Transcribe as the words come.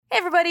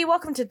everybody,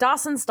 welcome to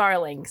Dawson's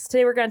Darlings.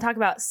 Today we're going to talk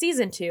about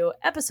Season 2,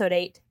 Episode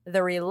 8,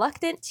 The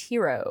Reluctant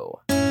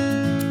Hero.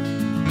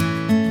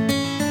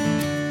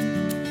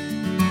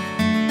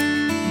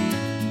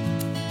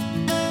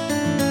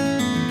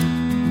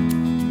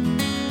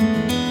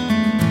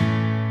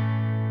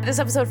 This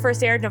episode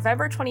first aired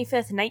November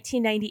 25th,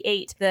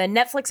 1998. The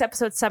Netflix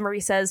episode summary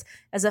says,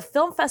 as a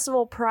film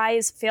festival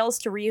prize fails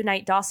to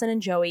reunite Dawson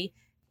and Joey,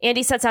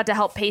 Andy sets out to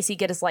help Pacey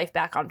get his life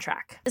back on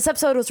track. This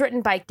episode was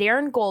written by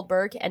Darren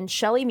Goldberg and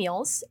Shelley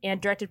Meals and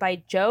directed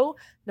by Joe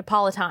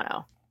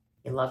Napolitano.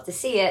 You love to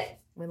see it.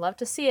 We love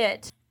to see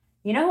it.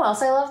 You know who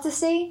else I love to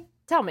see?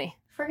 Tell me.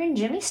 Friggin'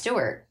 Jimmy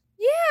Stewart.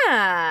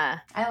 Yeah.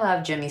 I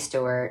love Jimmy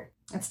Stewart.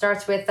 It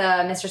starts with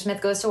Mr.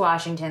 Smith Goes to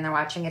Washington. They're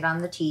watching it on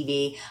the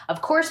TV.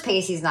 Of course,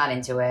 Pacey's not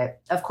into it.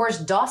 Of course,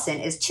 Dawson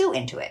is too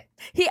into it.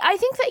 I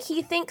think that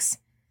he thinks...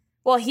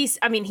 Well, he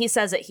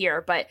says it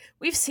here, but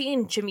we've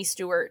seen Jimmy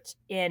Stewart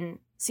in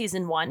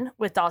Season 1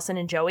 with Dawson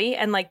and Joey,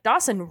 and,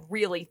 Dawson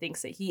really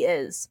thinks that he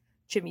is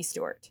Jimmy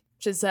Stewart,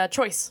 which is a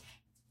choice.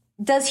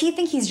 Does he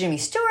think he's Jimmy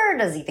Stewart?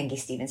 Does he think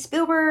he's Steven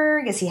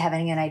Spielberg? Is he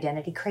having an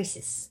identity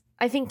crisis?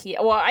 I think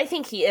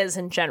he is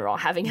in general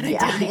having an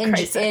identity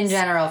crisis. In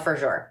general, for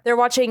sure. They're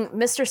watching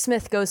Mr.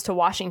 Smith Goes to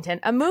Washington,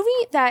 a movie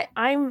that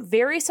I'm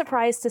very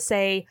surprised to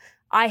say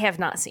I have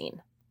not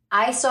seen.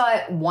 I saw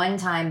it one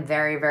time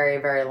very, very,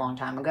 very long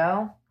time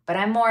ago, but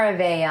I'm more of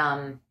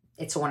a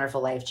It's a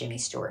Wonderful Life Jimmy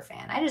Stewart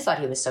fan. I just thought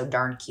he was so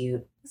darn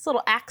cute. This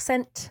little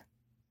accent.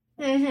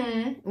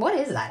 Mm-hmm. What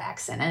is that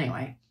accent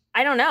anyway?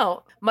 I don't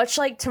know. Much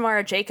like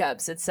Tamara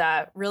Jacobs, it's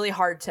really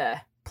hard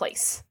to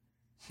place.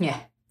 Yeah,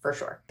 for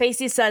sure.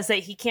 Pacey says that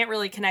he can't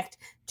really connect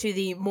to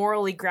the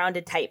morally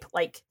grounded type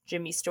like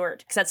Jimmy Stewart,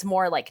 because that's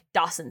more like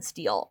Dawson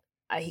Steele.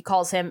 He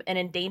calls him an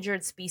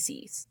endangered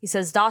species. He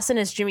says Dawson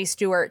is Jimmy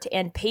Stewart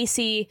and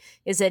Pacey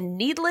is a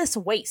needless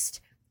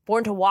waste,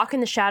 born to walk in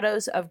the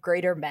shadows of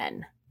greater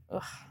men.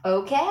 Ugh.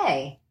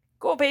 Okay.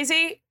 Cool,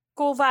 Pacey.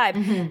 Cool vibe.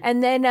 Mm-hmm.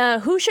 And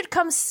then who should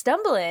come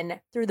stumbling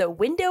through the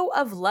window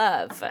of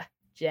love?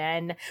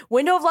 Jen.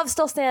 Window of love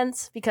still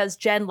stands because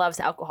Jen loves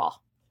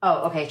alcohol.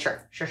 Oh, okay,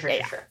 sure. Sure.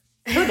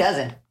 Who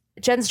doesn't?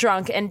 Jen's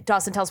drunk, and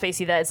Dawson tells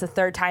Pacey that it's the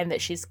third time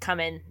that she's come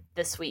in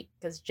this week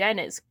because Jen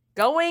is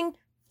going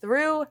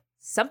through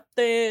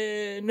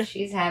something.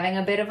 She's having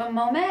a bit of a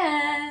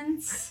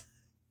moment.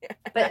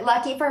 But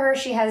lucky for her,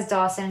 she has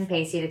Dawson and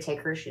Pacey to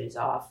take her shoes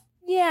off.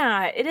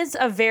 Yeah, it is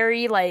a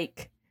very,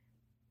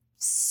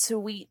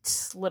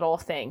 sweet little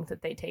thing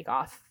that they take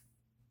off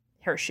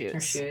her shoes. Her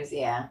shoes,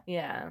 yeah.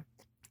 Yeah.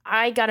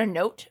 I got a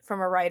note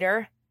from a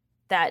writer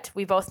that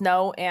we both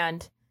know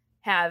and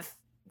have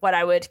what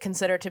I would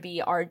consider to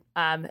be our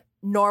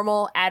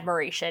normal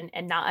admiration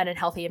and not an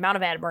unhealthy amount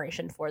of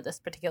admiration for this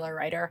particular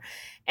writer.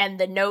 And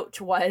the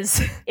note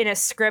was in a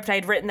script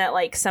I'd written that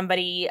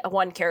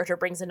one character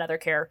brings another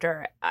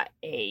character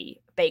a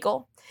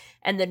bagel.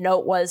 And the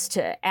note was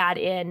to add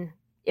in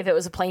if it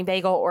was a plain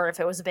bagel or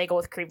if it was a bagel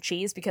with cream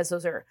cheese, because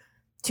those are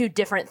two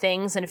different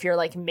things. And if you're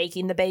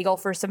making the bagel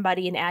for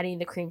somebody and adding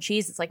the cream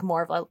cheese, it's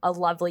more of a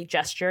lovely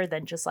gesture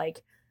than just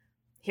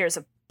here's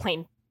a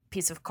plain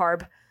piece of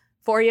carb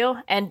for you.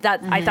 And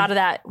that I thought of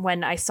that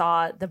when I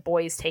saw the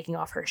boys taking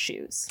off her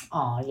shoes.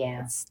 Oh,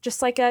 yeah. It's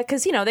just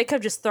because, they could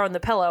have just thrown the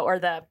pillow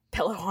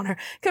on her,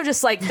 could have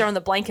just thrown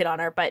the blanket on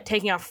her, but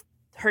taking off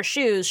her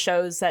shoes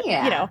shows that,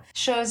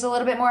 shows a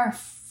little bit more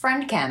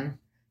friend chem.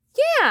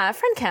 Yeah,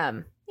 friend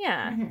chem.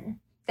 Yeah. Mm-hmm.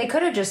 They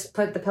could have just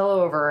put the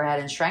pillow over her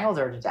head and strangled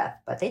her to death,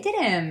 but they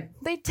didn't.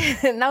 They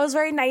didn't. That was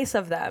very nice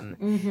of them.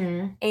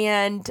 Mm-hmm.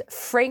 And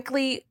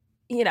frankly,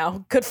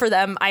 good for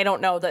them. I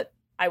don't know that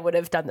I would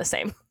have done the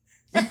same.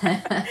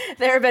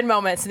 There have been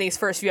moments in these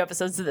first few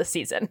episodes of this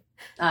season.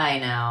 I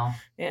know.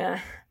 Yeah.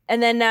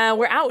 And then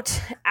we're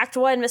out. Act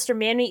 1, Mr.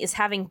 Manmy is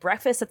having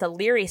breakfast at the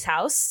Leary's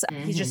house.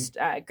 Mm-hmm. He's just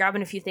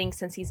grabbing a few things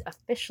since he's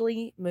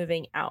officially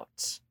moving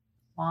out.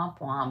 Womp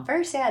womp.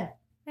 Very sad.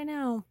 I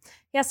know.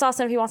 He asked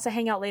Dawson if he wants to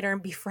hang out later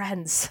and be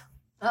friends.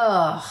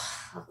 Oh,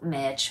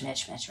 Mitch.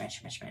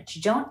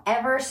 Don't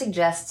ever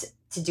suggest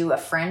to do a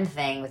friend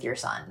thing with your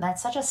son.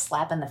 That's such a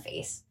slap in the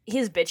face.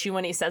 He's bitchy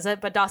when he says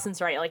it, but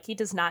Dawson's right. He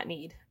does not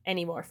need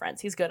any more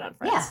friends. He's good on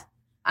friends. Yeah,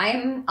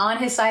 I'm on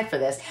his side for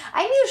this.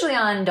 I'm usually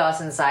on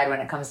Dawson's side when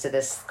it comes to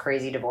this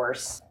crazy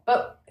divorce.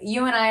 But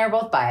you and I are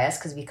both biased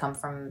because we come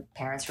from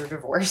parents who are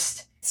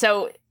divorced.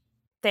 So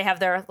they have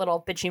their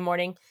little bitchy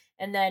morning.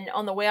 And then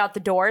on the way out the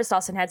doors,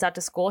 Dawson heads out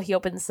to school. He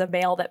opens the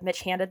mail that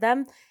Mitch handed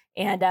them.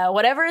 And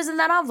whatever is in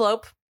that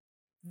envelope,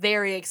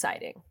 very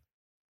exciting.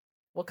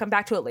 We'll come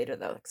back to it later,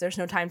 though, because there's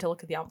no time to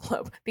look at the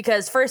envelope.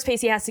 Because first,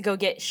 Pacey has to go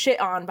get shit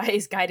on by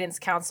his guidance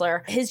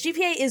counselor. His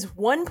GPA is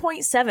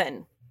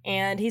 1.7,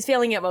 and he's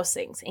failing at most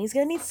things. And he's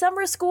going to need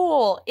summer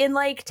school in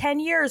 10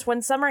 years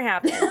when summer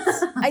happens.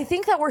 I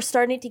think that we're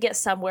starting to get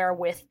somewhere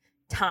with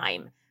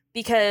time,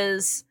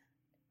 because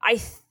I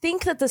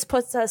think that this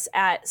puts us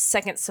at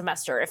second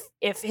semester.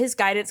 If his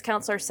guidance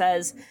counselor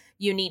says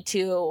you need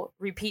to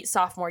repeat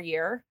sophomore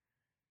year,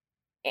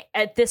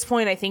 at this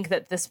point, I think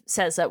that this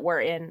says that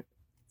we're in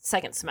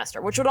second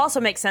semester, which would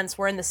also make sense.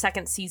 We're in the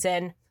second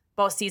season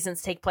both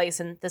seasons take place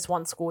in this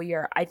one school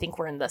year. I think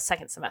we're in the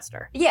second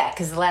semester. Yeah,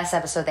 because the last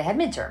episode they had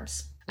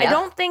midterms. I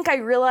don't think I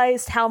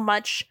realized how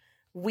much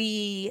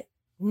we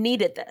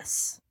needed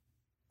this.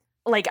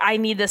 Like, I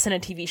need this in a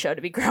TV show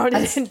to be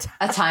grounded in time.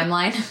 A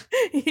timeline.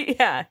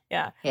 Yeah.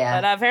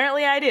 But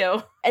apparently I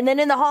do. And then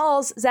in the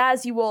halls,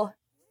 Zaz, you will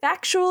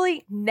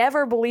factually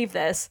never believe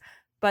this,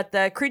 but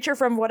the creature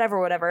from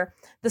whatever,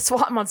 the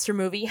Swamp Monster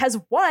movie, has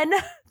won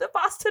the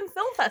Boston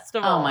Film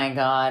Festival. Oh my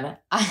God.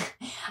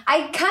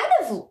 I kind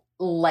of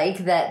like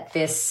that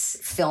this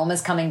film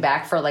is coming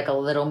back for like a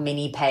little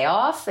mini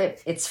payoff.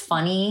 It's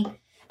funny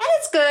and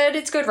it's good.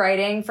 It's good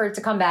writing for it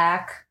to come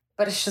back.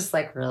 But it's just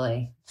like,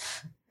 really?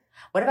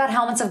 What about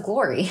Helmets of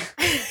Glory?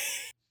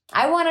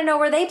 I want to know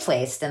where they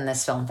placed in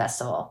this film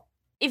festival.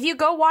 If you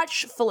go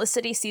watch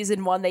Felicity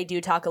season 1, they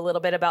do talk a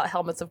little bit about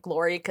Helmets of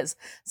Glory because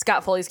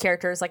Scott Foley's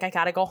character is like, I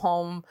gotta go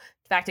home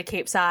back to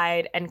Cape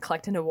Side and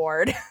collect an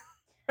award.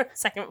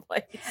 Second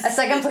place. A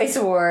second place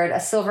award, a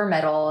silver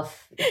medal,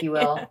 if you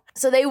will. Yeah.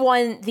 So they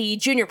won the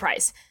junior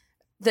prize,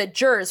 the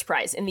jurors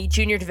prize in the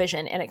junior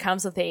division, and it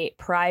comes with a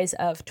prize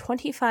of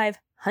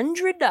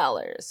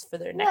 $2,500 for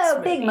their next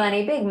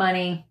movie. Big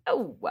money.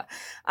 Oh,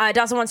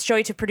 Dawson wants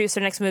Joey to produce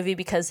their next movie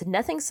because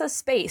nothing says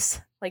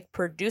space like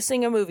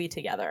producing a movie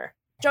together.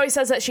 Joey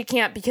says that she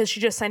can't because she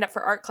just signed up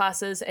for art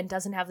classes and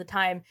doesn't have the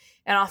time.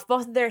 And off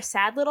both of their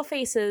sad little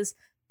faces,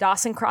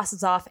 Dawson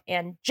crosses off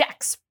and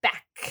Jack's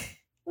back.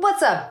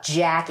 What's up,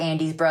 Jack?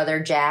 Andy's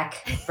brother,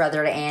 Jack.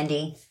 Brother to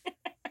Andy.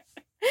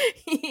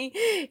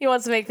 He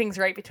wants to make things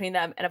right between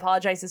them and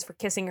apologizes for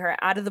kissing her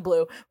out of the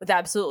blue with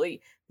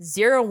absolutely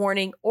zero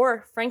warning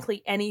or,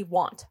 frankly, any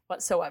want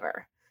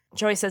whatsoever.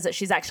 Joey says that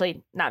she's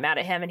actually not mad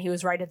at him and he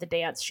was right at the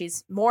dance.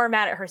 She's more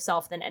mad at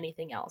herself than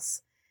anything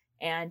else.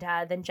 And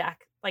then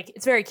Jack, like,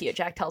 it's very cute.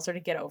 Jack tells her to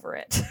get over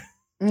it.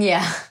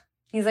 Yeah.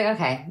 He's like,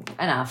 okay,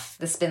 enough.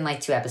 This has been like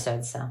 2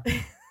 episodes, so.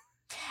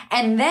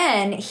 And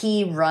then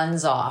he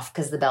runs off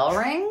because the bell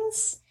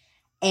rings.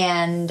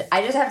 And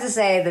I just have to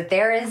say that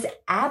there is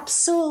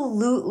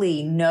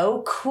absolutely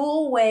no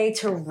cool way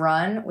to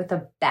run with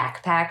a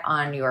backpack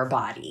on your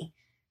body.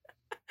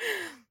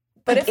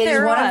 But if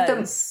there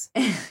was...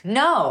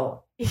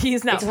 No.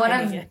 He's not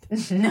finding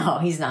it. No,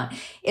 he's not.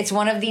 It's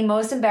one of the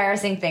most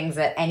embarrassing things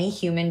that any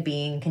human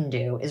being can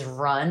do is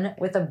run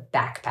with a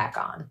backpack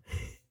on.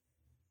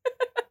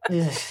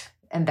 Ugh,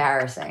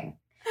 embarrassing.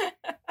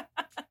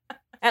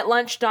 At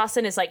lunch,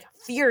 Dawson is like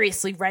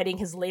furiously writing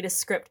his latest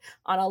script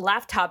on a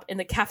laptop in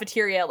the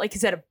cafeteria like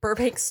he's at a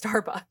Burbank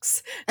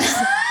Starbucks.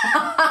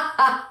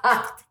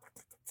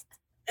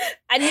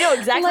 And you know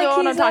exactly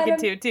what I'm talking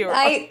to, too.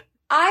 I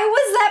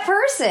was that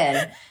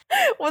person.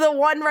 Well, the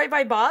one right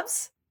by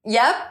Bob's?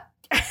 Yep.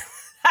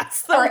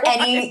 That's the or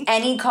one.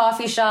 any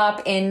coffee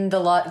shop in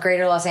the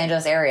greater Los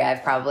Angeles area.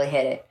 I've probably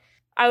hit it.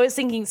 I was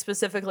thinking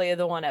specifically of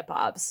the one at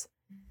Bob's.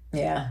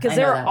 Yeah. Because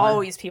there are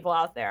always people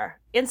out there,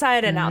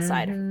 inside and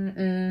outside.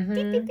 Mm-hmm.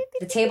 Beep, beep, beep,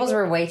 The tables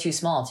were way too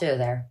small, too,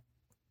 there.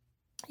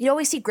 You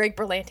always see Greg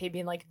Berlanti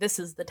being like, this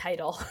is the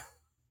title.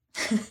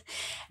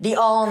 The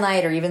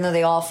all-nighter, even though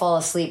they all fall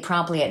asleep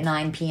promptly at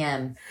 9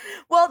 p.m.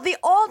 Well, the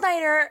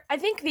all-nighter, I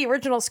think the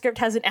original script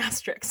has an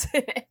asterisk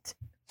in it.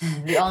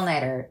 The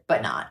all-nighter,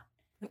 but not.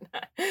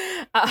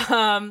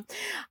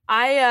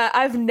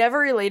 I've never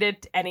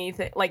related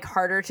anything like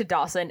harder to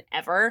Dawson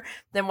ever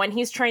than when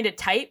he's trying to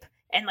type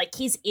and like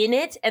he's in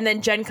it and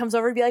then Jen comes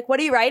over and be like, what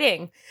are you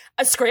writing?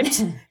 A script?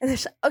 And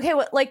there's okay,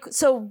 what like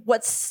so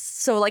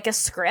like a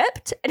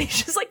script? And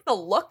he's just like the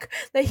look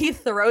that he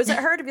throws at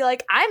her to be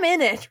like, I'm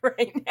in it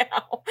right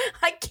now.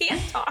 I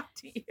can't talk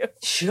to you.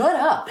 Shut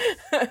up.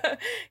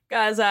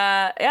 Guys,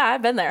 yeah,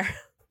 I've been there.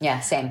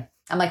 Yeah, same.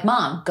 I'm like,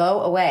 Mom, go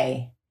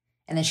away.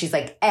 And then she's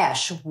like,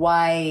 Ash,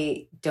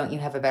 why don't you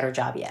have a better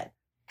job yet?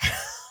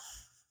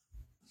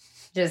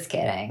 Just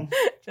kidding.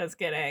 Just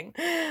kidding.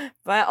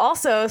 But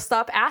also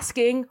stop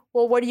asking,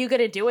 well, what are you going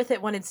to do with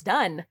it when it's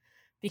done?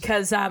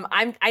 Because I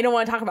don't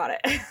want to talk about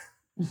it.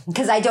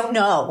 Because I don't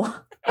know.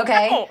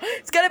 Okay? No,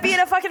 it's going to be in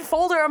a fucking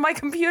folder on my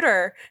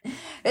computer.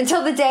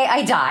 Until the day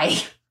I die.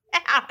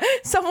 Yeah.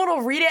 Someone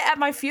will read it at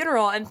my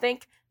funeral and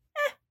think,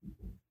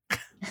 I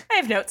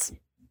have notes.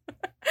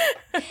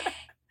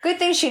 Good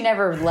thing she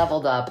never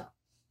leveled up.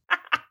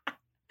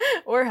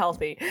 We're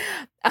healthy.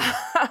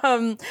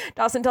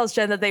 Dawson tells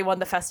Jen that they won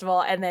the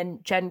festival, and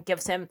then Jen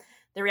gives him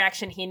the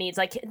reaction he needs.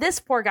 Like, this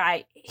poor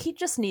guy, he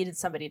just needed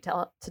somebody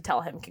to tell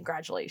him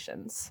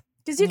congratulations.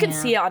 Because you can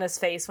see it on his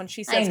face when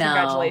she says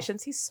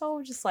congratulations. He's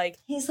so just like...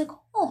 He's like,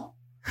 oh.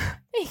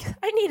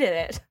 I needed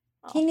it.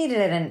 Oh. He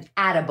needed an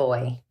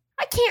attaboy.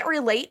 I can't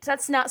relate.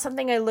 That's not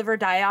something I live or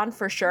die on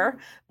for sure.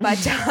 But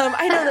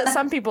I know that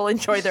some people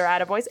enjoy their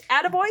attaboys.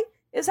 Attaboy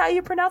is how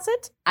you pronounce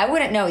it? I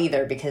wouldn't know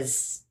either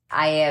because...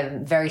 I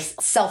am very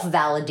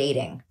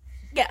self-validating.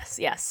 Yes.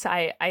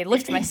 I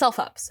lift myself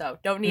up, so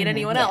don't need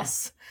anyone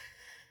else.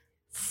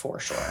 For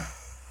sure.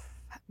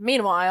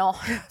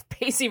 Meanwhile,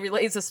 Pacey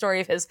relays the story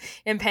of his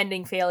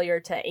impending failure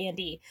to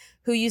Andy,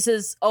 who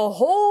uses a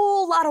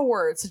whole lot of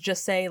words to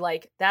just say,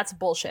 like, that's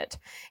bullshit.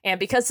 And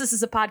because this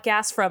is a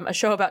podcast from a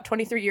show about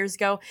 23 years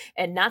ago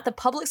and not the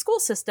public school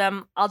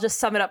system, I'll just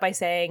sum it up by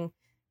saying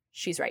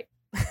she's right.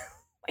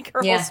 Like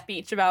her whole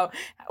speech about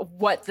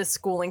what the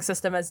schooling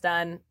system has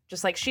done.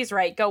 Just like, she's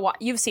right. Go watch.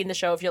 You've seen the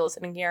show if you're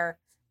listening here.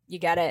 You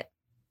get it.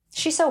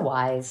 She's so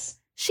wise.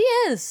 She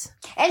is.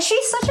 And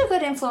she's such a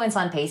good influence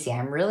on Pacey.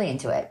 I'm really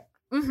into it.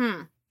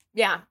 Mm-hmm.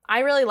 Yeah, I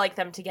really like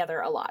them together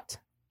a lot.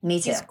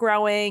 Me too. He's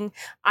growing.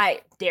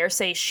 I dare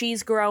say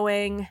she's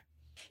growing.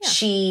 Yeah.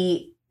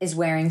 She is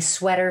wearing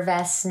sweater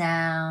vests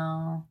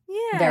now.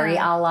 Yeah. Very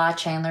a la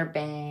Chandler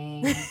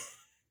Bing.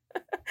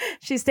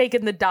 She's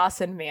taken the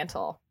Dawson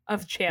mantle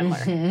of Chandler.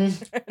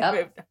 Mm-hmm.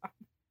 Yep.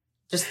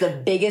 Just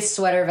the biggest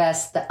sweater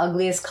vest, the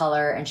ugliest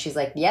color. And she's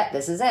like, yep,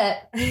 this is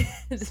it.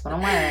 That's what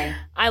I'm wearing.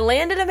 I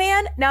landed a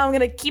man. Now I'm going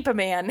to keep a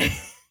man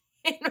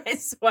in my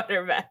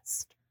sweater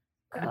vest.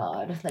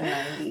 God, the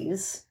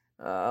 90s.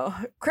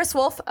 Chris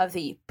Wolf of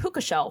the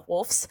Puka Shell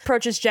Wolves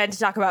approaches Jen to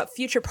talk about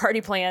future party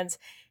plans.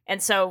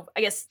 And so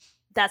I guess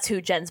that's who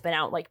Jen's been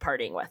out like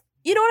partying with.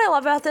 You know what I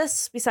love about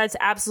this, besides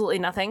absolutely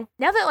nothing?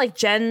 Now that like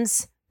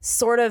Jen's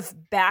sort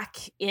of back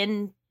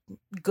in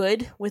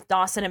good with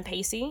Dawson and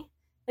Pacey,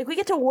 like we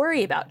get to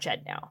worry about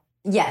Jen now.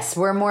 Yes,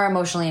 we're more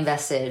emotionally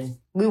invested.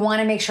 We want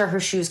to make sure her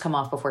shoes come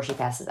off before she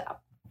passes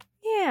out.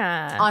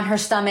 Yeah. On her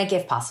stomach,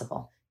 if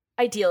possible.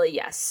 Ideally,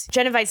 yes.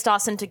 Jen invites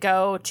Dawson to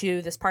go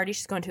to this party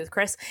she's going to with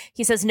Chris.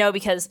 He says no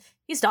because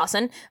he's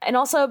Dawson, and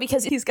also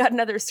because he's got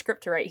another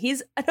script to write.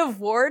 He's an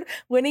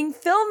award-winning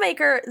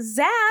filmmaker,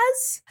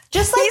 Zaz.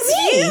 Just like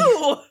me.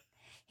 You.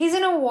 He's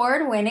an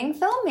award-winning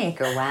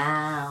filmmaker.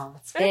 Wow.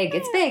 It's big.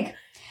 It's big.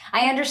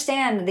 I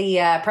understand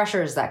the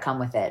pressures that come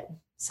with it.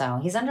 So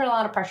he's under a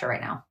lot of pressure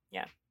right now.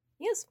 Yeah,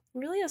 he is. He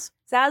really is.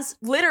 Zaz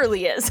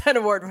literally is an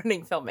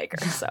award-winning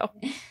filmmaker. So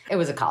it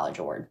was a college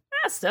award.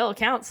 That still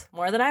counts.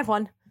 More than I've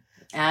won.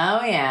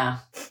 Oh, yeah.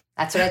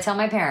 That's what I tell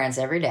my parents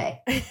every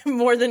day.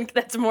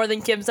 That's more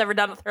than Kim's ever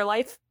done with her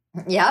life.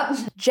 Yep.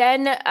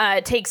 Jen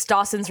takes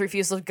Dawson's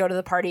refusal to go to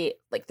the party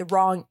like the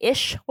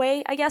wrong-ish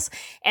way, I guess,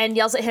 and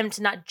yells at him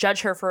to not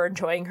judge her for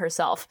enjoying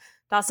herself.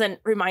 Dawson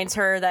reminds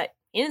her that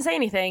he didn't say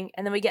anything,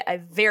 and then we get a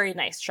very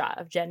nice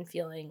shot of Jen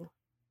feeling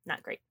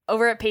not great.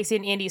 Over at Pacey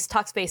and Andy's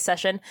Talkspace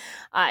session,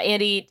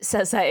 Andy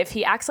says that if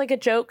he acts like a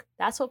joke,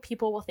 that's what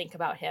people will think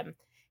about him.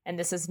 And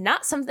this is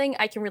not something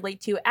I can relate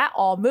to at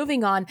all.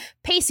 Moving on,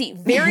 Pacey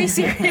very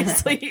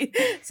seriously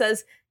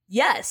says,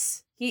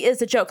 yes, he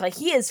is a joke. Like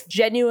he is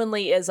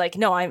genuinely is like,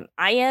 no,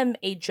 I am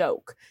a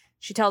joke.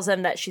 She tells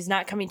him that she's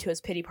not coming to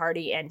his pity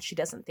party and she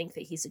doesn't think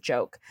that he's a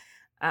joke.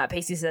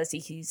 Pacey says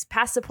he's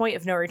past the point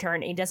of no return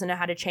and he doesn't know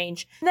how to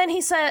change. And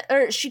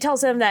then she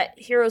tells him that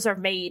heroes are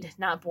made,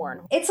 not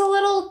born. It's a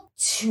little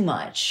too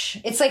much.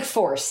 It's like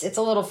forced. It's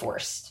a little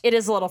forced. It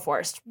is a little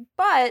forced,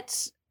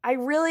 but I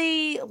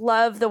really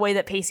love the way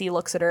that Pacey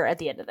looks at her at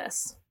the end of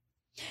this.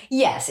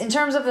 Yes, in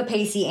terms of the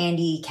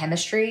Pacey-Andy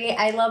chemistry,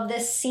 I love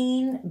this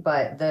scene,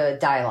 but the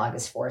dialogue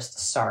is forced.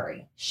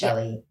 Sorry,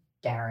 Shelley,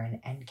 Darren,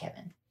 and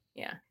Kevin.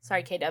 Yeah,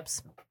 sorry,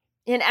 K-Dubs.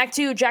 In Act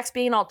 2, Jack's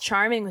being all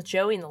charming with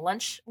Joey in the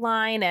lunch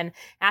line and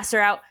asks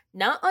her out,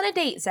 not on a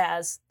date,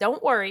 Zaz.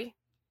 Don't worry.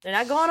 They're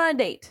not going on a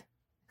date.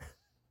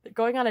 They're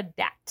going on a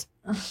dat.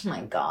 Oh my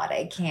God,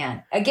 I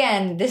can't.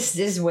 Again, this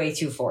is way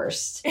too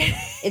forced.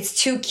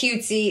 It's too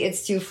cutesy.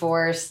 It's too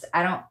forced.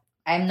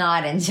 I'm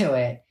not into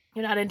it.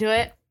 You're not into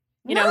it?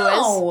 You know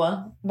who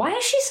is? Why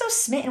is she so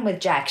smitten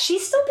with Jack?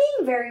 She's still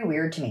being very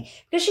weird to me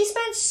because she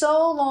spent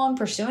so long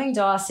pursuing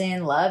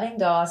Dawson, loving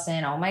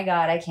Dawson. Oh my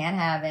God, I can't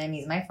have him.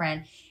 He's my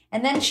friend.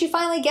 And then she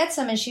finally gets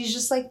him and she's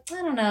just like,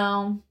 I don't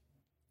know.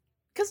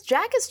 Because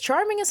Jack is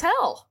charming as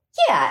hell.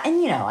 Yeah,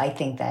 and I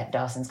think that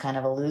Dawson's kind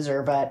of a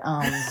loser, but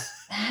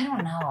I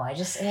don't know. I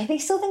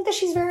still think that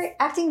she's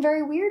acting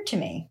very weird to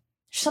me.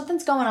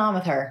 Something's going on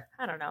with her.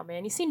 I don't know,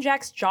 man. You seen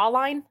Jack's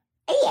jawline?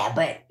 Yeah,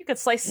 but you could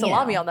slice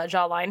salami on that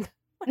jawline.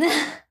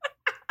 It's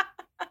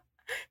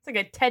like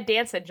a Ted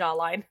Danson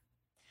jawline.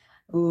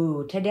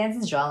 Ooh, Ted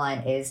Danson's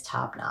jawline is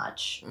top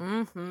notch.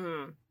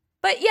 Mm-hmm.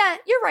 But yeah,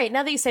 you're right.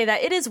 Now that you say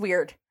that, it is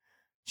weird.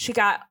 She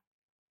got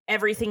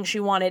everything she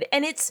wanted,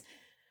 and it's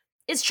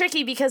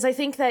tricky because I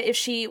think that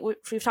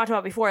we've talked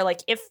about before,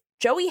 like if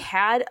Joey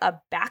had a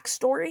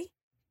backstory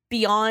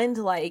beyond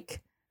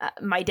like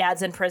my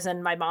dad's in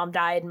prison, my mom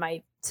died,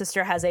 my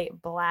sister has a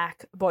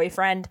black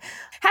boyfriend.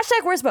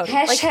 Hashtag where's Bodhi?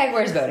 Hashtag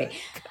where's Bodhi?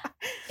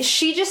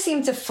 She just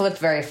seemed to flip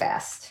very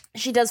fast.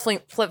 She does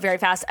flip very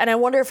fast. And I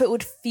wonder if it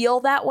would feel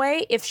that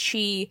way if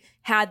she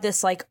had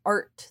this like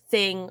art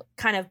thing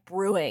kind of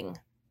brewing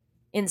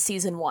in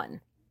season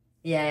 1.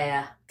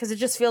 Yeah. Because it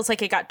just feels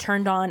like it got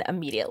turned on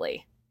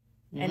immediately.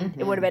 And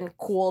it would have been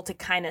cool to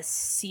kind of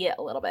see it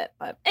a little bit.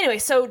 But anyway,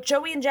 so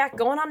Joey and Jack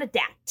going on a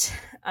date.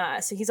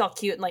 So he's all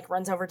cute and like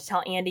runs over to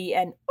tell Andy.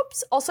 And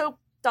oops, also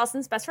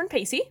Dawson's best friend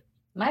Pacey.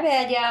 My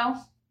bad, yo.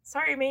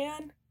 Sorry,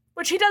 man.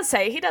 Which he does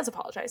say. He does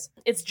apologize.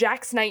 It's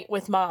Jack's night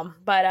with Mom,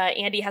 but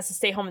Andy has to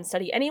stay home and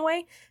study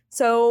anyway.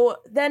 So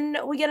then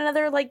we get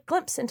another like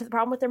glimpse into the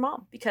problem with their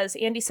mom, because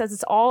Andy says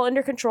it's all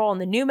under control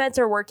and the new meds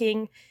are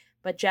working,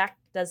 but Jack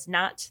does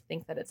not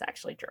think that it's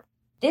actually true.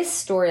 This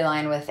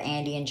storyline with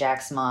Andy and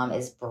Jack's mom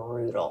is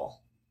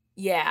brutal.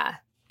 Yeah.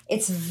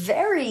 It's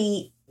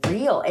very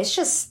real.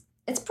 It's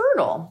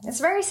brutal. It's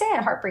very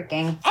sad,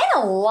 heartbreaking, and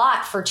a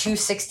lot for two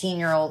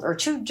 16-year-old or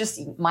two just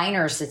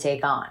minors to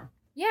take on.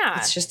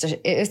 Yeah.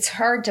 It's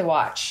hard to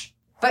watch,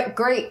 but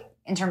great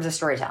in terms of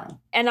storytelling.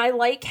 And I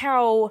like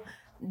how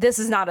this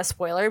is not a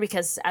spoiler,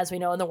 because as we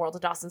know in the world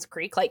of Dawson's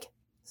Creek, like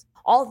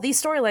all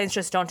these storylines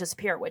just don't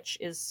disappear, which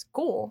is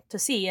cool to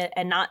see.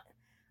 And not,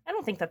 I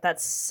don't think that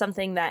that's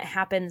something that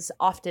happens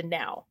often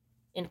now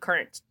in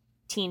current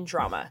teen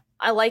drama.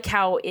 I like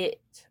how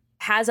it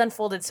has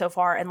unfolded so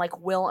far and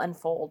like will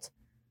unfold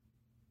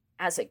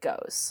as it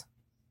goes.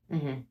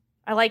 Mm-hmm.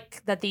 I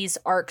like that these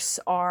arcs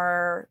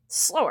are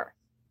slower,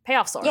 pay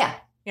off slower.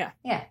 Yeah,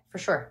 for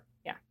sure.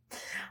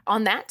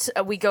 On that,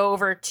 we go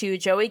over to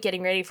Joey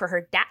getting ready for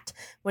her DAT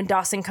when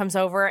Dawson comes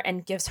over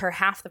and gives her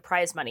half the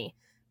prize money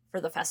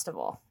for the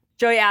festival.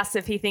 Joey asks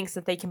if he thinks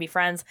that they can be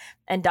friends,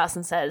 and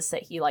Dawson says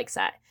that he likes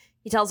that.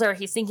 He tells her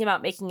he's thinking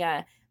about making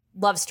a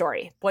love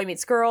story. Boy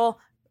meets girl,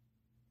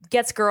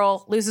 gets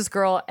girl, loses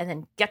girl, and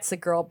then gets the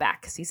girl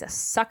back, because he's a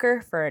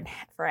sucker for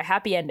a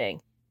happy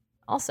ending.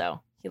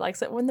 Also, he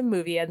likes it when the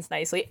movie ends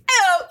nicely.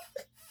 Oh!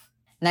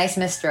 Nice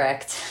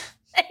misdirect.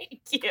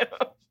 Thank you.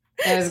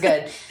 It was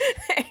good.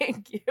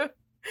 Thank you.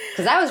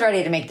 Because I was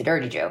ready to make the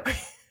dirty joke.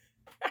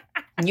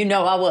 You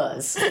know I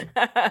was.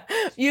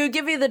 You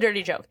give me the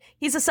dirty joke.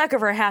 He's a sucker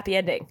for a happy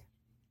ending.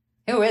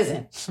 Who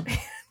isn't?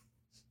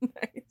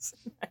 Nice.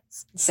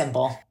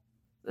 Simple.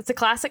 It's a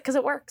classic because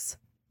it works.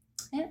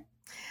 Yeah.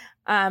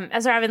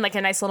 As they're having like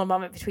a nice little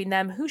moment between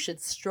them, who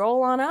should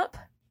stroll on up?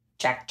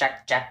 Jack.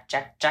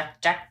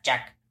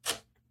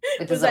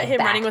 Was that him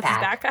running with his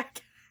backpack?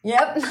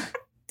 Yep.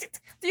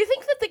 Do you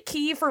think that the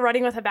key for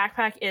running with a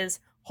backpack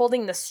is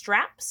holding the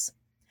straps?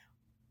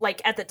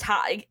 Like at the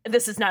top,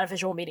 this is not a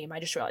visual medium, I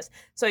just realized.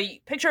 So you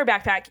picture a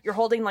backpack, you're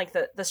holding like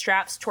the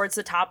straps towards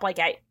the top, like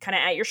kind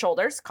of at your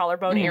shoulders,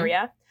 collarbone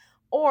area.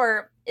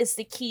 Or is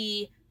the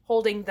key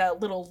holding the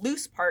little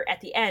loose part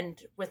at the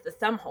end with the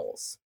thumb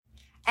holes?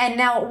 And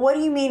now, what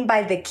do you mean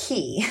by the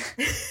key?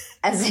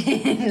 As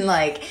in,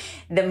 like,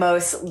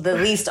 the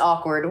least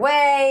awkward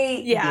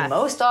way? Yeah. The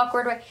most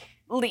awkward way?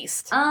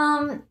 Least.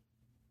 Honestly,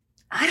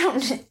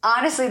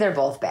 they're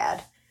both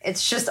bad.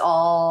 It's just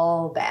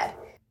all bad.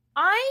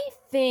 I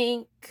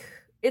think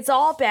it's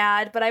all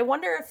bad, but I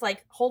wonder if,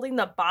 like, holding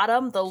the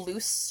bottom, the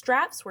loose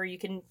straps where you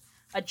can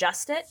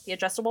adjust it, the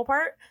adjustable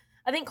part,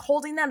 I think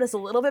holding that is a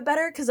little bit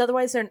better, because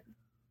otherwise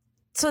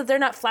they're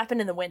not flapping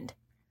in the wind.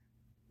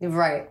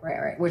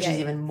 Right. Which is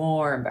even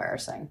more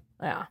embarrassing.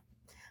 Yeah.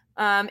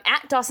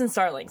 At Dawson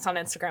Starlings on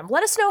Instagram.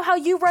 Let us know how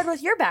you run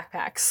with your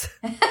backpacks.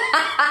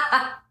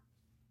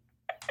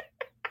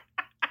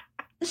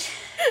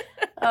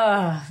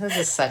 Oh, this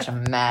is such a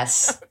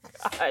mess.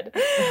 God.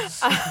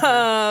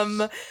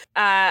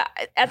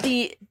 At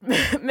the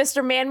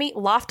Mr. Man-Meat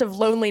Loft of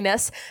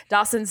Loneliness,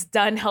 Dawson's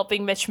done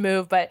helping Mitch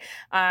move, but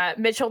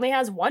Mitch only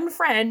has one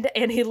friend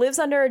and he lives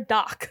under a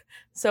dock.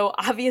 So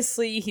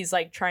obviously he's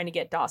like trying to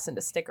get Dawson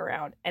to stick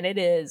around. And it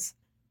is,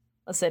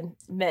 listen,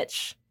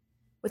 Mitch,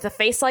 with a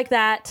face like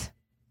that,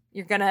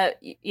 you're gonna,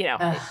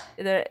 it's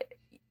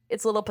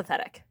a little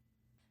pathetic.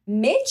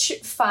 Mitch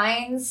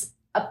finds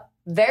a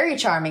very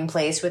charming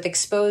place with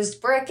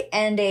exposed brick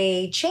and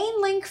a chain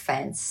link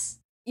fence.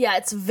 Yeah,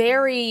 it's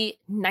very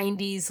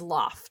 90s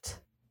loft.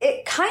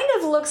 It kind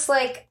of looks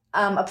like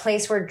a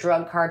place where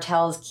drug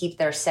cartels keep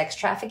their sex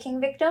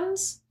trafficking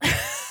victims.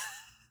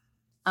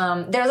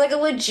 There's like a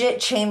legit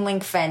chain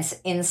link fence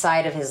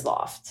inside of his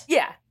loft.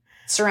 Yeah.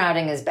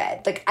 Surrounding his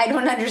bed. Like, I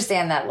don't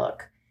understand that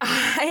look.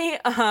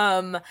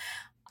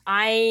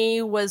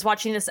 I was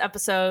watching this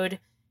episode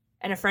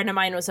and a friend of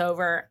mine was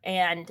over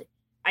and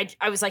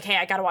I was like, hey,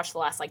 I got to watch the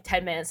last like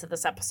 10 minutes of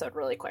this episode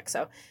really quick.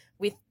 So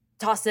we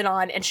tossed it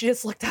on and she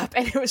just looked up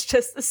and it was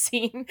just the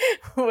scene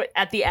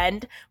at the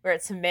end where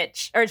it's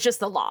Mitch, or it's just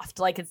the loft.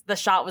 Like the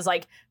shot was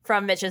like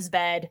from Mitch's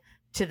bed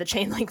to the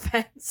chain link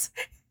fence.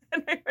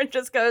 And my friend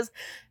just goes,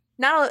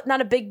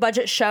 not a big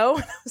budget show.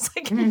 And I was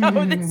like,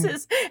 no, this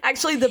is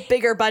actually the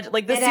bigger budget.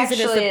 Like this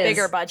season is the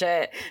bigger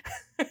budget.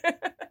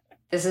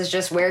 This is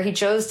just where he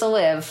chose to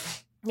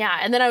live. Yeah.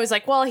 And then I was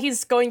like, well,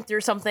 he's going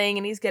through something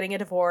and he's getting a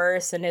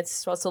divorce and it's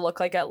supposed to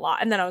look like a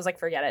lot. And then I was like,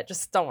 forget it.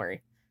 Just don't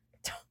worry.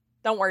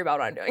 Don't worry about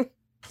what I'm doing.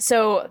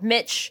 So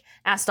Mitch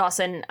asked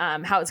Dawson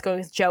how it's going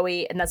with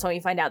Joey. And that's when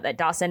we find out that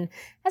Dawson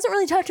hasn't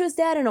really talked to his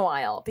dad in a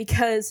while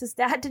because his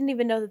dad didn't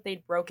even know that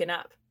they'd broken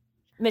up.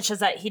 Mitch says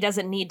that he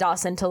doesn't need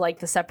Dawson to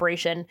like the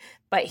separation,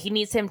 but he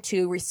needs him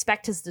to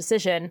respect his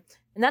decision.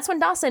 And that's when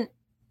Dawson,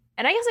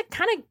 and I guess it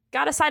kind of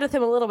got aside with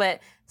him a little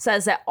bit,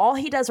 says that all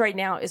he does right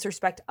now is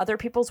respect other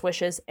people's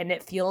wishes and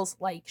it feels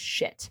like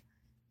shit.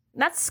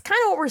 And that's kind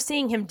of what we're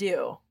seeing him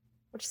do,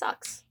 which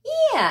sucks.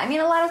 Yeah, I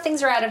mean, a lot of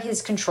things are out of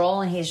his control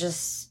and he's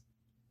just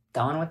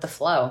going with the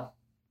flow.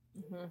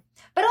 Mm-hmm.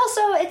 But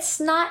also, it's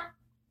not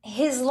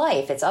his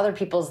life. It's other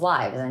people's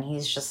lives. And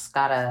he's just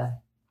got to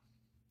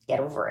get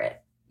over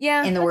it.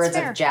 Yeah. In the that's words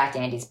fair. of Jack,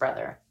 Andy's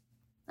brother.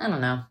 I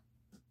don't know.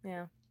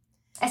 Yeah.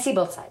 I see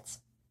both sides.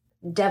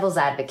 Devil's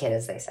advocate,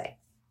 as they say.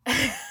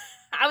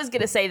 I was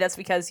going to say that's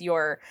because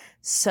you're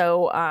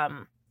so,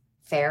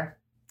 Fair,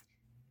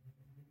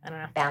 I don't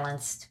know.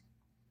 balanced,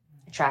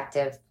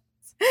 attractive.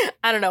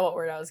 I don't know what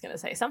word I was going to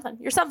say. Something.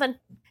 You're something.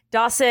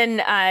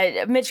 Dawson,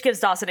 Mitch gives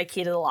Dawson a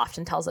key to the loft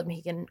and tells him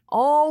he can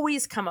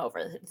always come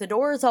over. The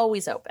door is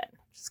always open.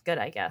 Which is good,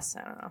 I guess.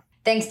 I don't know.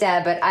 Thanks,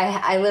 Dad, but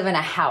I live in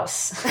a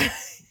house.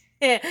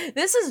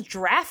 This is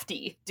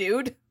drafty,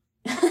 dude.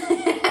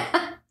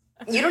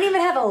 You don't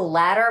even have a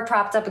ladder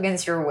propped up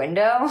against your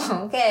window?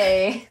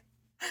 Okay.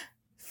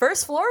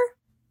 First floor?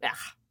 Yeah.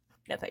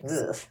 No thanks.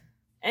 Ugh.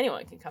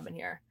 Anyone can come in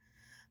here.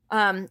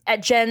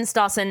 At Jen's,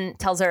 Dawson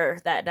tells her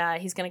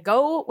that he's going to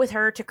go with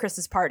her to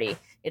Chris's party.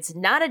 It's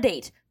not a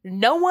date.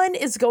 No one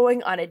is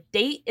going on a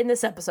date in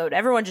this episode.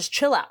 Everyone just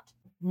chill out.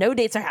 No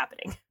dates are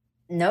happening.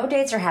 No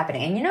dates are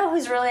happening. And you know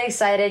who's really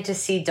excited to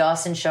see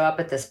Dawson show up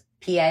at this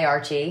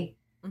PART?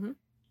 Mm-hmm.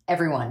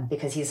 Everyone,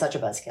 because he's such a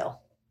buzzkill.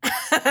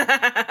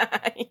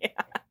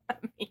 Yeah,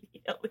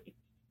 immediately.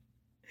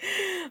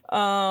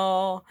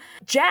 Oh,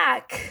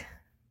 Jack's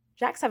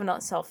having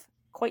himself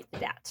quite the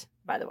dat,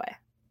 by the way.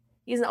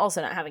 He's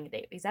also not having a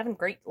date. He's having a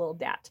great little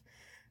dat.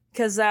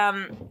 Because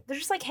they're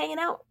just like hanging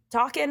out,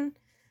 talking.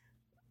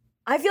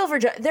 I feel for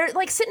Joey. They're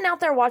like sitting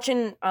out there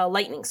watching a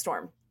lightning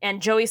storm.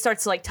 And Joey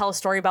starts to like tell a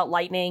story about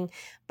lightning.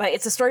 But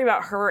it's a story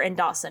about her and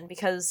Dawson.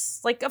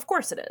 Because, like, of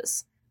course it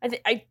is.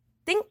 I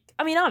think,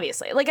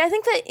 obviously. Like, I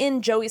think that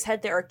in Joey's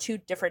head, there are two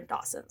different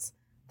Dawsons.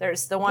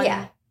 There's the one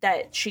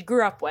that she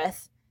grew up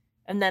with.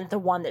 And then the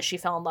one that she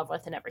fell in love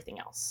with and everything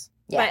else.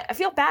 Yeah. But I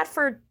feel bad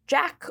for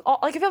Jack.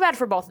 Like, I feel bad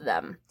for both of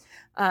them.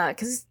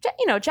 Because,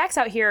 Jack's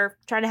out here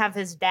trying to have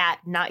his dad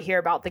not hear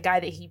about the guy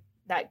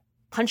that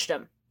punched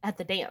him at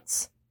the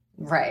dance.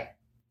 Right.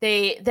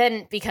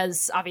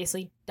 Because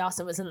obviously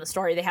Dawson was in the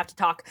story, they have to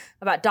talk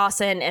about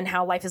Dawson and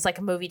how life is like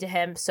a movie to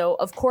him. So,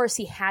 of course,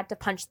 he had to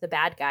punch the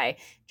bad guy.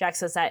 Jack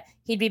says that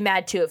he'd be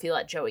mad, too, if he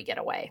let Joey get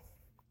away.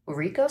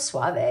 Rico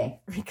Suave.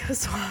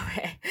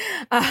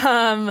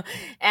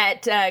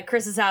 At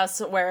Chris's house,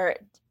 where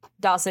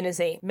Dawson is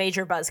a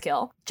major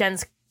buzzkill.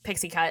 Jen's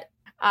pixie cut.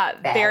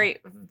 Very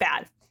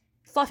bad.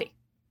 Fluffy.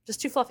 Just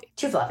too fluffy.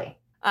 Too fluffy.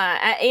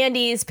 At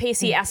Andy's,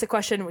 Pacey asks a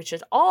question we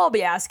should all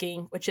be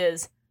asking, which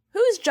is,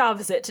 whose job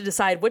is it to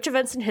decide which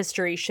events in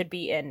history should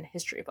be in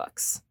history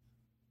books?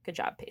 Good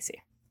job,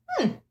 Pacey.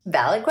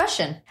 Valid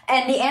question.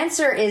 And the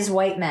answer is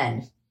white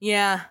men.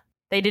 Yeah,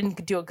 they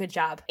didn't do a good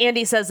job.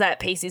 Andy says that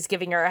Pacey's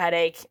giving her a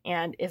headache,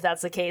 and if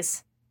that's the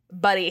case,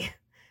 buddy,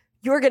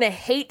 you're going to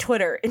hate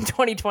Twitter in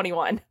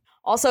 2021.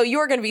 Also,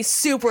 you're going to be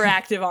super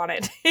active on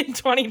it in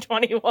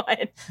 2021.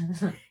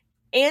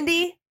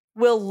 Andy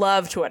will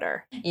love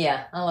Twitter.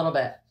 Yeah, a little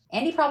bit.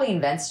 Andy probably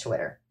invents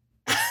Twitter.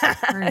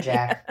 Her and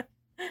Jack.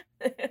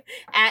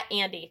 At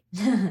Andy.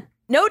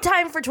 No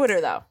time for Twitter,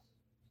 though.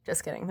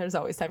 Just kidding. There's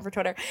always time for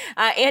Twitter.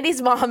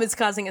 Andy's mom is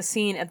causing a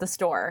scene at the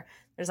store.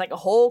 There's like a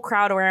whole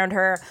crowd around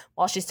her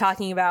while she's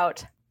talking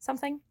about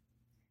something.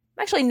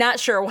 I'm actually not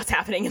sure what's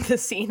happening in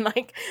this scene.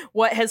 Like,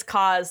 what has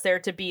caused there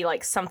to be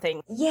like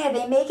something. Yeah,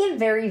 they make it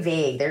very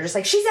vague. They're just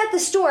like, she's at the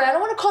store. I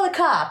don't want to call the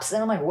cops.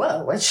 And I'm like,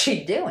 whoa, what's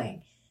she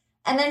doing?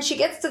 And then she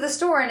gets to the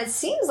store and it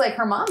seems like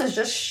her mom is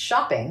just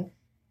shopping.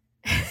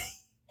 In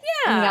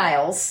the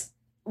aisles.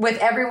 With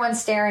everyone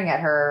staring at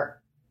her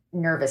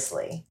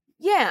nervously.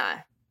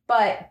 Yeah.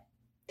 But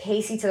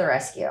Pacey to the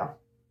rescue.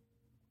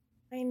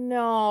 I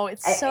know.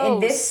 It's so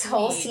and this sweet.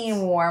 whole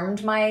scene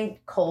warmed my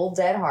cold,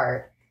 dead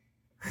heart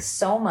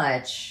so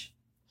much.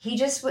 He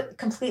just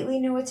completely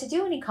knew what to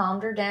do and he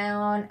calmed her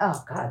down.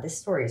 Oh, God, this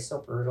story is so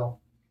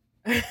brutal.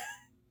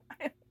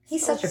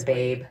 He's such a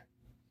babe.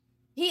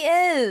 He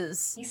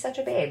is. He's such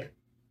a babe.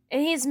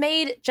 And he's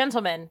made,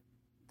 gentlemen,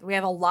 we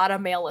have a lot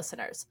of male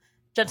listeners.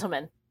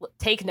 Gentlemen,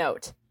 take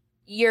note.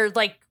 You're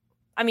like,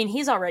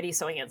 he's already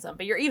so handsome,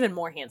 but you're even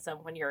more handsome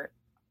when you're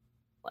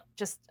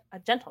just a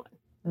gentleman.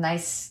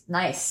 Nice.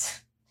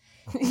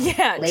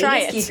 Yeah, Ladies, try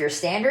it. Keep your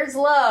standards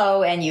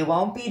low and you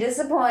won't be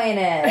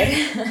disappointed.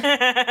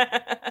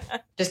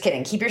 Just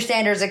kidding. Keep your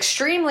standards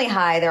extremely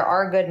high. There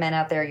are good men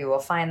out there. You will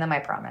find them, I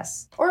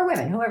promise. Or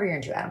women, whoever you're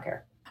into. I don't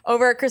care.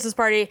 Over at Chris's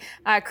party,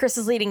 Chris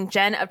is leading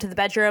Jen up to the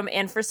bedroom,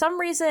 and for some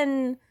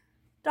reason,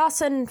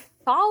 Dawson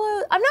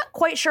follows. I'm not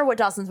quite sure what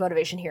Dawson's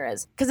motivation here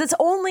is, because it's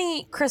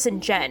only Chris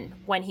and Jen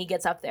when he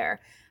gets up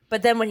there.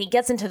 But then when he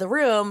gets into the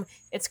room,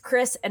 it's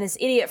Chris and his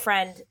idiot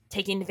friend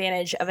taking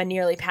advantage of a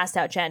nearly passed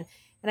out Jen.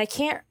 And I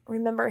can't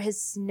remember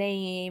his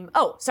name.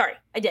 Oh, sorry,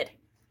 I did.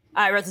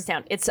 I wrote this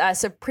down. It's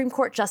Supreme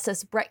Court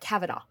Justice Brett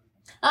Kavanaugh.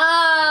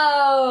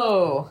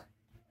 Oh,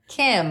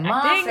 Kim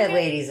Moffitt,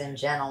 ladies and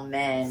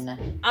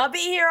gentlemen. I'll be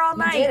here all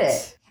night. You did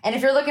it. And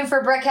if you're looking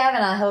for Brett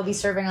Kavanaugh, he'll be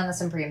serving on the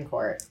Supreme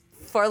Court.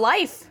 For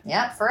life.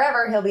 Yep,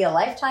 forever. He'll be a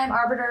lifetime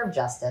arbiter of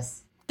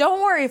justice.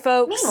 Don't worry,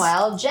 folks.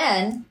 Meanwhile,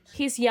 Jen.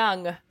 He's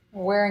young.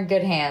 We're in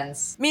good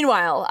hands.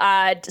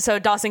 Meanwhile, so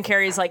Dawson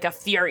carries like a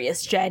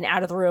furious Jen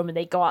out of the room and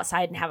they go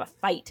outside and have a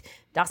fight.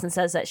 Dawson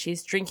says that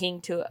she's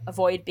drinking to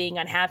avoid being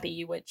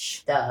unhappy,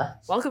 which, Duh.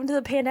 welcome to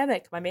the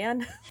pandemic, my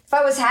man. If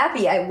I was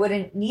happy, I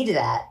wouldn't need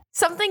that.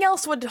 Something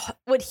else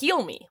would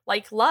heal me,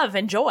 like love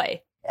and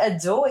joy. A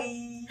joy.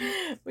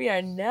 We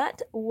are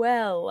not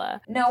well.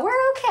 No,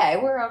 we're okay.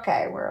 We're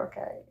okay.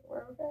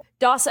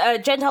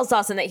 Dawson, Jen tells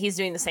Dawson that he's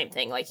doing the same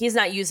thing. Like, he's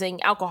not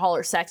using alcohol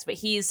or sex, but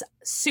he's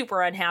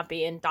super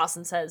unhappy. And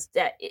Dawson says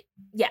that,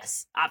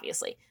 yes,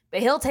 obviously,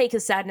 but he'll take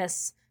his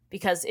sadness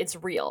because it's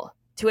real.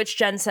 To which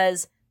Jen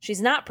says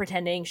she's not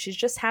pretending. She's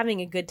just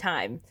having a good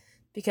time,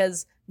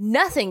 because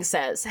nothing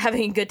says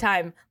having a good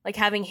time like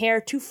having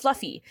hair too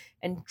fluffy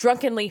and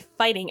drunkenly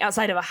fighting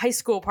outside of a high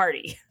school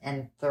party.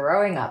 And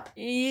throwing up.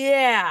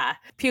 Yeah.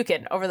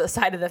 Puking over the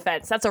side of the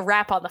fence. That's a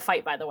wrap on the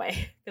fight, by the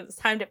way, because it's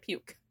time to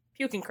puke.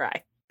 Puke and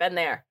cry. Been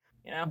there,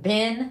 you know?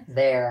 Been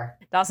there.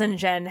 Dawson and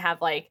Jen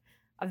have like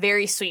a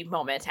very sweet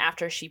moment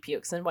after she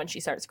pukes and when she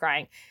starts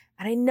crying.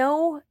 And I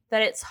know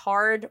that it's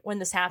hard when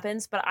this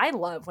happens, but I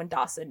love when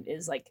Dawson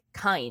is like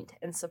kind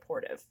and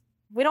supportive.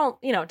 We don't,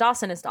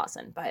 Dawson is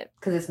Dawson, but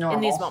because it's normal.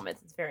 In these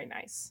moments, it's very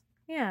nice.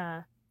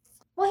 Yeah.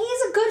 Well,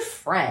 he's a good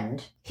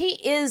friend.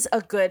 He is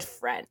a good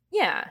friend.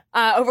 Yeah.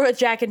 Over with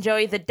Jack and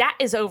Joey, the dat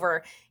is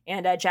over,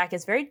 and Jack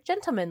is very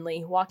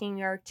gentlemanly, walking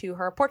her to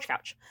her porch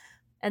couch.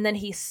 And then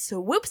he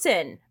swoops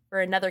in for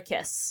another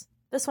kiss.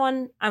 This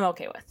one, I'm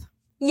okay with.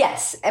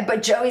 Yes,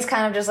 but Joey's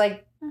kind of just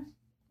like,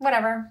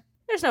 whatever.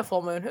 There's no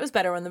full moon. It was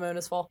better when the moon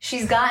is full.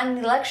 She's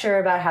gotten the lecture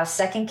about how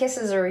second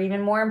kisses are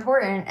even more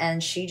important,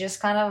 and she just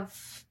kind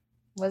of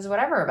was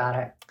whatever about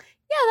it.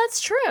 Yeah,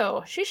 that's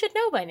true. She should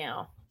know by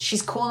now.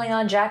 She's cooling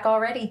on Jack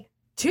already.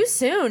 Too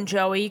soon,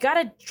 Joey. You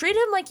gotta treat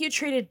him like you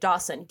treated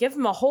Dawson. Give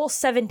him a whole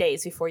 7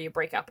 days before you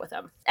break up with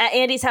him. At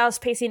Andy's house,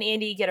 Pacey and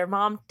Andy get her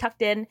mom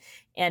tucked in,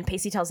 and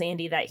Pacey tells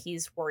Andy that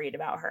he's worried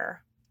about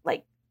her.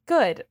 Like,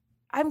 good.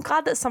 I'm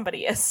glad that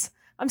somebody is.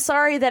 I'm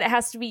sorry that it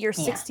has to be your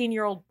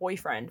 16-year-old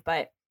boyfriend,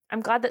 but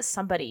I'm glad that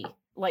somebody,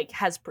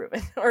 has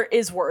proven or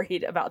is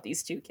worried about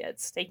these two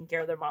kids taking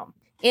care of their mom.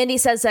 Andy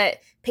says that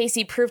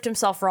Pacey proved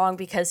himself wrong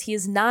because he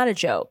is not a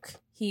joke.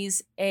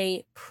 He's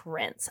a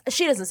prince.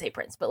 She doesn't say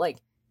prince, but,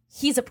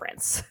 he's a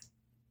prince.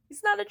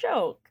 He's not a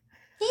joke.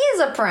 He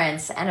is a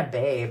prince and a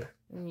babe.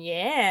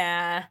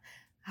 Yeah.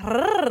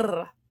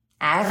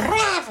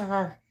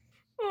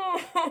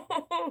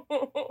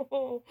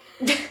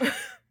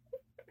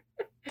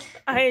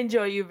 I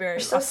enjoy you very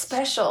much. We're so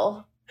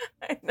special.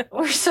 I know.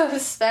 We're so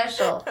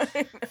special.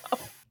 I know.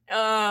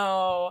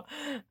 Oh.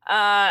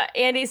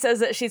 Andy says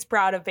that she's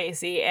proud of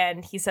Pacey,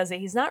 and he says that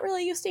he's not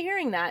really used to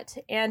hearing that.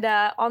 And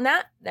on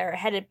that, they're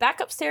headed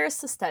back upstairs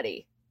to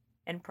study.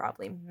 And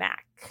probably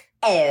Mac.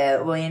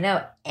 Oh,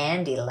 well,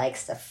 Andy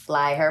likes to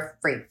fly her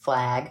freak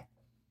flag.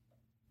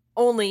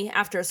 Only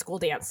after a school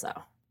dance,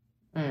 though.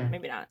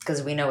 Maybe not.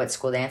 Because we know what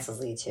school dances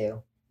lead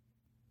to.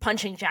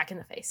 Punching Jack in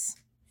the face.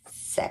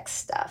 Sex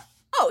stuff.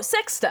 Oh,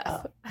 sex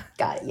stuff. Oh,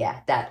 got it. Yeah,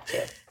 that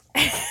too.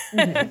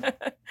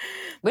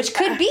 Which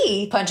could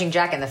be punching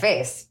Jack in the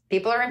face.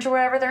 People are into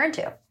whatever they're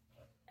into.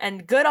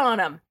 And good on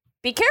them.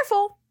 Be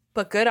careful,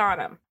 but good on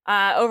them.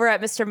 Over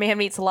at Mr.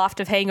 Man-Meat's Loft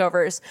of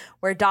Hangovers,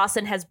 where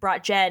Dawson has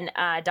brought Jen,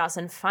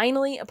 Dawson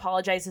finally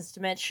apologizes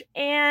to Mitch,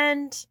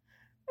 and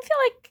I feel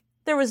like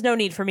there was no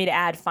need for me to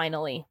add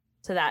finally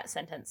to that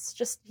sentence.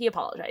 Just, he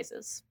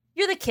apologizes.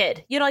 You're the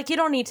kid. You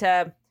don't need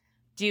to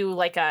do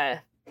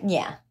a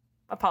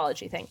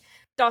apology thing.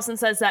 Dawson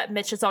says that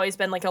Mitch has always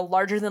been a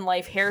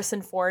larger-than-life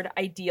Harrison Ford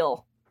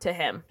ideal to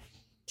him.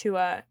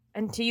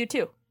 And to you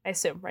too, I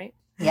assume, right?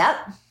 Yep.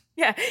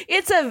 Yeah,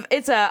 it's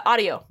a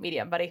audio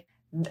medium, buddy.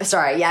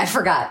 Sorry, yeah, I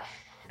forgot.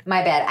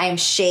 My bad. I am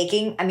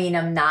shaking.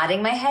 I'm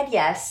nodding my head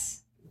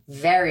yes,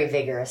 very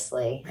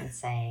vigorously, and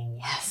saying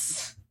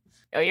yes.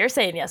 Oh, you're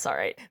saying yes, all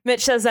right.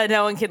 Mitch says that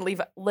no one can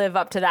live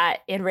up to that.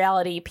 In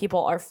reality,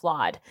 people are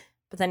flawed.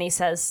 But then he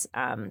says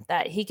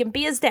that he can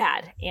be his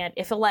dad, and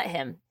if he'll let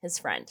him, his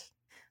friend.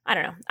 I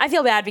don't know. I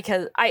feel bad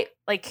because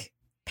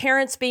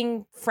parents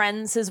being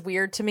friends is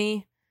weird to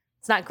me.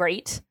 It's not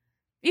great.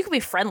 You can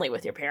be friendly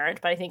with your parent,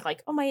 but I think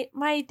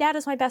my dad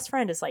is my best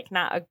friend is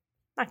not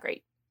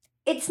great.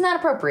 It's not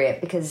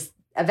appropriate because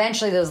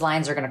eventually those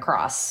lines are going to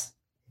cross.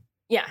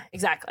 Yeah,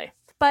 exactly.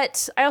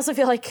 But I also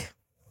feel like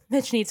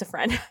Mitch needs a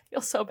friend. I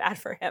feel so bad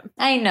for him.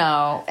 I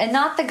know. And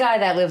not the guy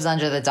that lives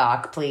under the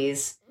dock,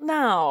 please.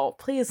 No,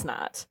 please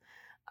not.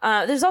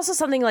 There's also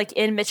something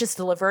in Mitch's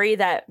delivery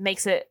that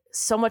makes it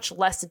so much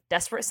less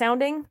desperate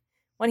sounding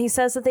when he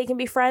says that they can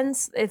be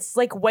friends. It's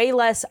way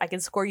less, I can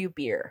score you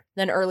beer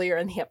than earlier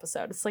in the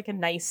episode. It's a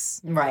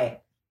nice.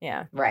 Right.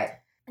 Yeah. Right.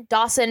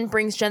 Dawson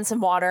brings Jen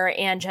some water,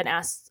 and Jen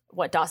asks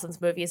what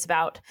Dawson's movie is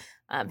about.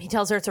 He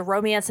tells her it's a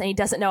romance, and he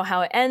doesn't know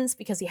how it ends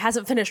because he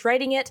hasn't finished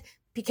writing it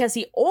because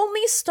he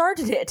only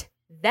started it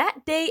that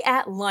day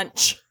at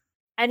lunch.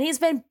 And he's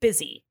been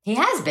busy. He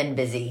has been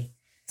busy.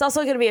 It's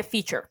also going to be a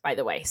feature, by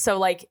the way.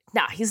 So,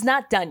 he's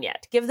not done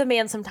yet. Give the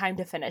man some time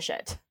to finish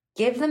it.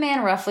 Give the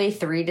man roughly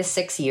 3 to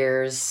 6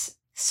 years.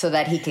 so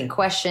that he can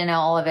question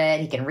all of it.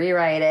 He can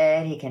rewrite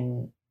it. He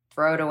can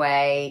throw it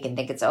away. He can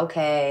think it's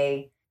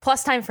okay.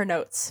 Plus time for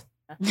notes.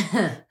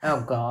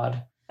 Oh,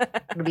 God.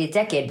 It'll be a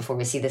decade before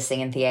we see this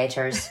thing in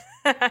theaters.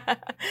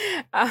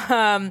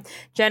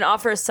 Jen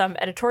offers some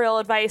editorial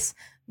advice.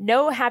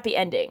 No happy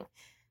ending.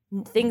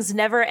 Things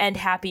never end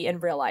happy in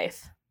real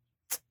life.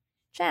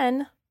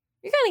 Jen,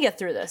 you're going to get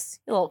through this.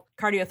 You little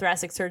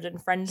cardiothoracic surgeon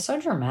friend. So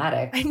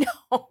dramatic. I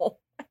know.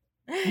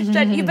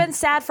 Jen, you've been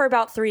sad for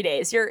about 3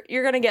 days. You're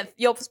going to get,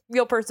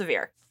 you'll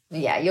persevere.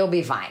 Yeah, you'll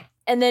be fine.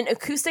 And then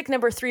acoustic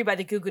number 3 by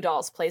the Goo Goo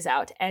Dolls plays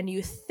out. And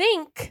you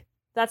think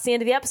that's the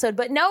end of the episode,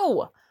 but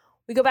no.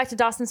 We go back to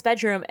Dawson's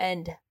bedroom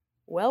and,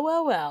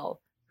 well,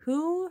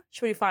 who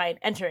should we find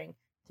entering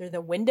through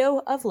the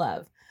window of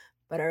love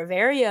but our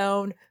very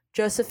own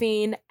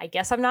Josephine, I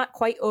guess I'm not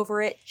quite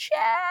over it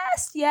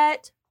just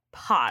yet,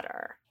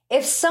 Potter.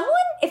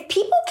 If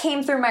people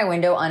came through my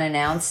window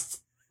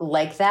unannounced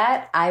like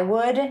that, I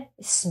would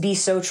be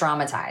so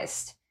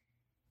traumatized.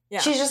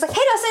 Yeah. She's just like,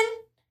 hey, Dawson.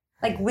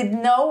 Like, with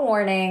no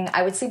warning,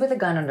 I would sleep with a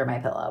gun under my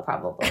pillow,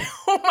 probably.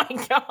 Oh,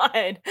 my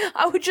God.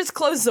 I would just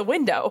close the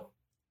window.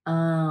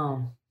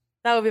 Oh.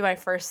 That would be my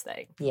first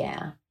thing.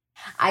 Yeah.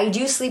 I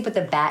do sleep with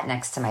a bat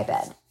next to my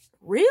bed.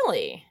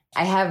 Really?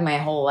 I have my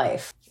whole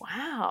life.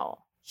 Wow.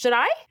 Should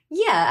I?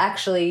 Yeah,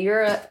 actually,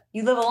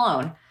 you live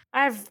alone.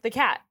 I have the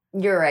cat.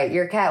 You're right.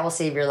 Your cat will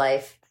save your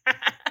life. No.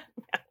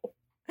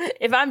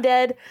 If I'm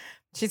dead,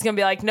 she's going to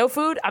be like, no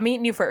food, I'm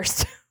eating you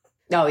first.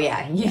 Oh,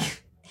 yeah.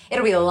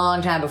 It'll be a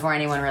long time before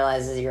anyone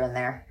realizes you're in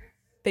there.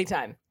 Big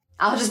time.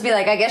 I'll just be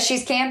like, I guess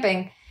she's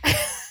camping. For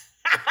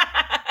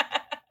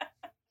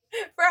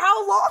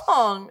how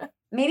long?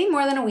 Maybe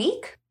more than a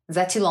week. Is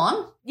that too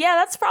long? Yeah,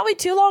 that's probably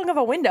too long of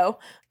a window.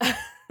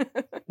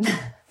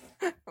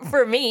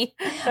 For me.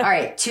 All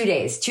right, 2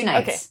 days, 2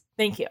 nights. Okay,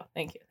 thank you.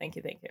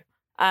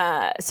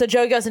 So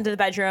Joey goes into the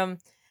bedroom,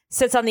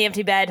 sits on the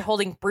empty bed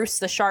holding Bruce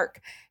the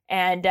shark,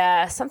 and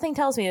something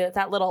tells me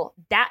that little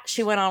dat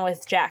she went on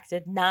with Jack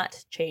did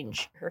not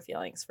change her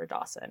feelings for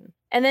Dawson.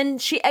 And then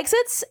she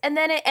exits, and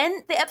then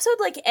the episode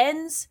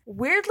ends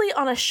weirdly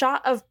on a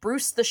shot of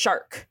Bruce the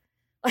shark.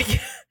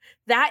 Like,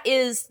 that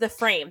is the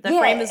frame. The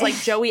frame is like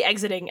Joey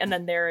exiting, and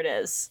then there it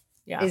is.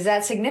 Yeah. Is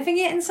that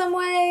significant in some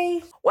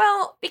way?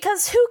 Well,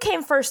 because who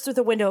came first through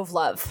the window of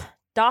love?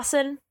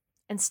 Dawson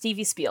and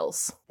Stevie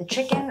Spiels. The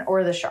chicken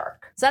or the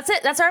shark? So that's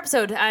it. That's our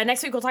episode.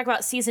 Next week, we'll talk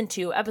about season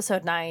 2,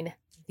 episode 9,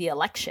 the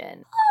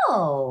election.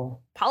 Oh.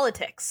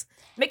 Politics.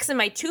 Mixing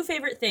my 2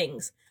 favorite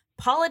things,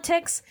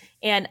 politics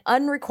and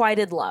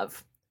unrequited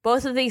love.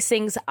 Both of these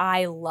things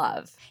I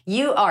love.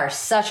 You are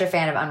such a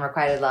fan of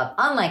unrequited love.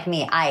 Unlike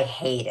me, I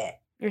hate it.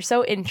 You're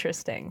so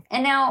interesting.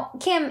 And now,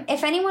 Kim,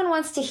 if anyone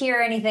wants to hear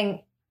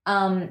anything,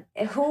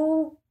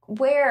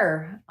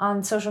 where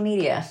on social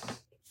media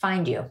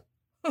find you?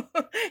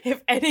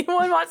 If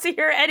anyone wants to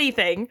hear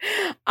anything,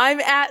 I'm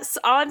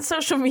on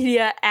social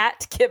media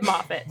at Kim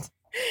Moffitt.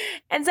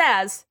 And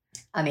Zaz.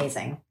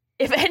 Amazing.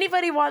 If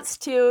anybody wants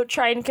to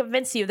try and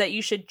convince you that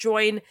you should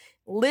join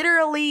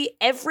literally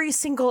every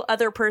single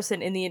other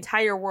person in the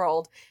entire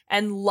world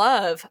and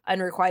love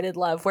unrequited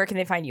love, where can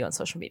they find you on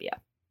social media?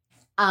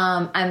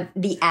 I'm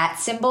the @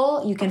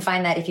 symbol. You can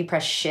find that if you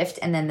press shift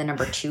and then the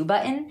number 2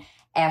 button.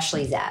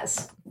 Ashley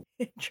Zaz.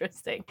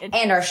 Interesting.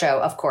 And our show,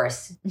 of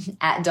course,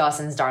 at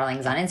Dawson's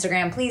Darlings on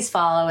Instagram. Please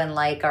follow and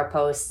like our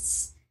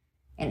posts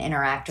and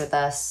interact with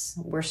us.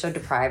 We're so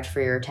deprived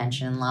for your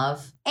attention and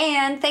love.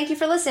 And thank you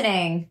for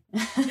listening.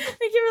 Thank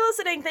you for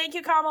listening. Thank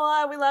you,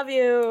 Kamala. We love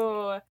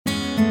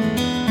you.